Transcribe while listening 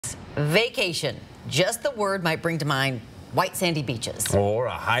Vacation. Just the word might bring to mind white sandy beaches. Or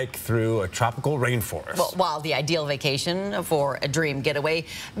a hike through a tropical rainforest. Well, while the ideal vacation for a dream getaway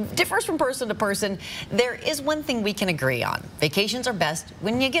differs from person to person, there is one thing we can agree on. Vacations are best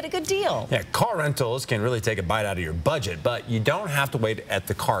when you get a good deal. Yeah, car rentals can really take a bite out of your budget, but you don't have to wait at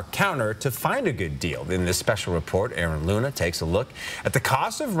the car counter to find a good deal. In this special report, Aaron Luna takes a look at the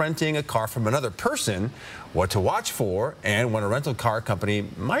cost of renting a car from another person, what to watch for, and when a rental car company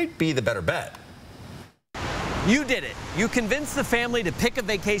might be the better bet. You did it. You convinced the family to pick a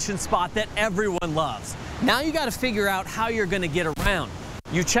vacation spot that everyone loves. Now you got to figure out how you're going to get around.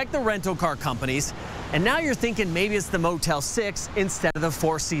 You check the rental car companies, and now you're thinking maybe it's the Motel 6 instead of the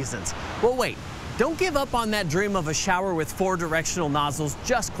Four Seasons. Well, wait. Don't give up on that dream of a shower with 4 directional nozzles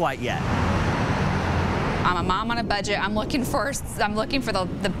just quite yet. I'm a mom on a budget. I'm looking for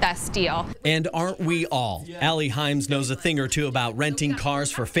the best deal. And aren't we all? Allie Hyams knows a thing or two about renting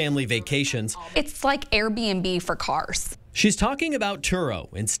cars for family vacations. It's like Airbnb for cars. She's talking about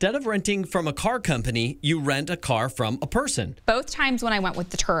Turo. Instead of renting from a car company, you rent a car from a person. Both times when I went with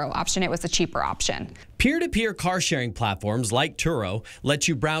the Turo option, it was the cheaper option. Peer-to-peer car sharing platforms like Turo let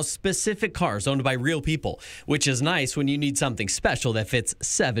you browse specific cars owned by real people, which is nice when you need something special that fits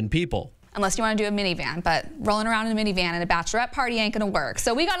 7 people. Unless you want to do a minivan, but rolling around in a minivan at a bachelorette party ain't gonna work.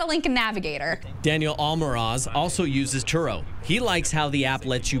 So we got a Lincoln Navigator. Daniel Almaraz also uses Turo. He likes how the app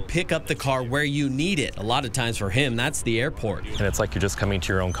lets you pick up the car where you need it. A lot of times for him, that's the airport. And it's like you're just coming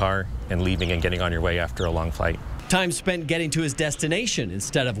to your own car and leaving and getting on your way after a long flight. Time spent getting to his destination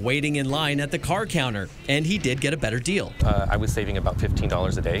instead of waiting in line at the car counter. And he did get a better deal. I was saving about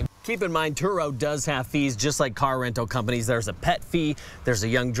 $15 a day. Keep in mind, Turo does have fees just like car rental companies. There's a pet fee, there's a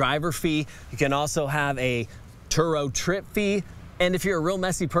young driver fee. You can also have a Turo trip fee. And if you're a real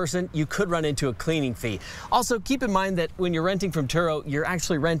messy person, you could run into a cleaning fee. Also, keep in mind that when you're renting from Turo, you're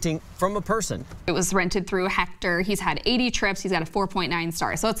actually renting from a person. It was rented through Hector. He's had 80 trips. He's got a 4.9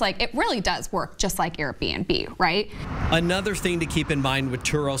 star. So it's like, it really does work just like Airbnb, right? Another thing to keep in mind with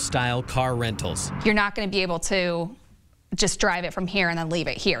Turo-style car rentals. You're not going to be able to just drive it from here and then leave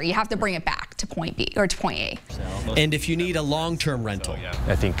it here. You have to bring it back to point B or to point A. And if you need a long-term rental.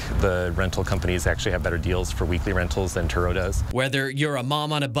 I think the rental companies actually have better deals for weekly rentals than Turo does. Whether you're a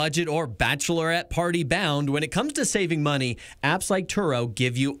mom on a budget or bachelorette party bound, when it comes to saving money, apps like Turo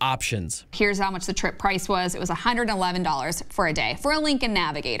give you options. Here's how much the trip price was. It was $111 for a day for a Lincoln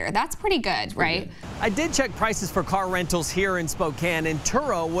Navigator. That's pretty good, right? I did check prices for car rentals here in Spokane, and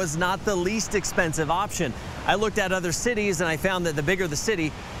Turo was not the least expensive option. I looked at other cities and I found that the bigger the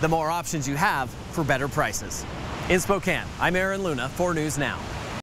city, the more options you have for better prices. In Spokane, I'm Aaron Luna, 4 News Now.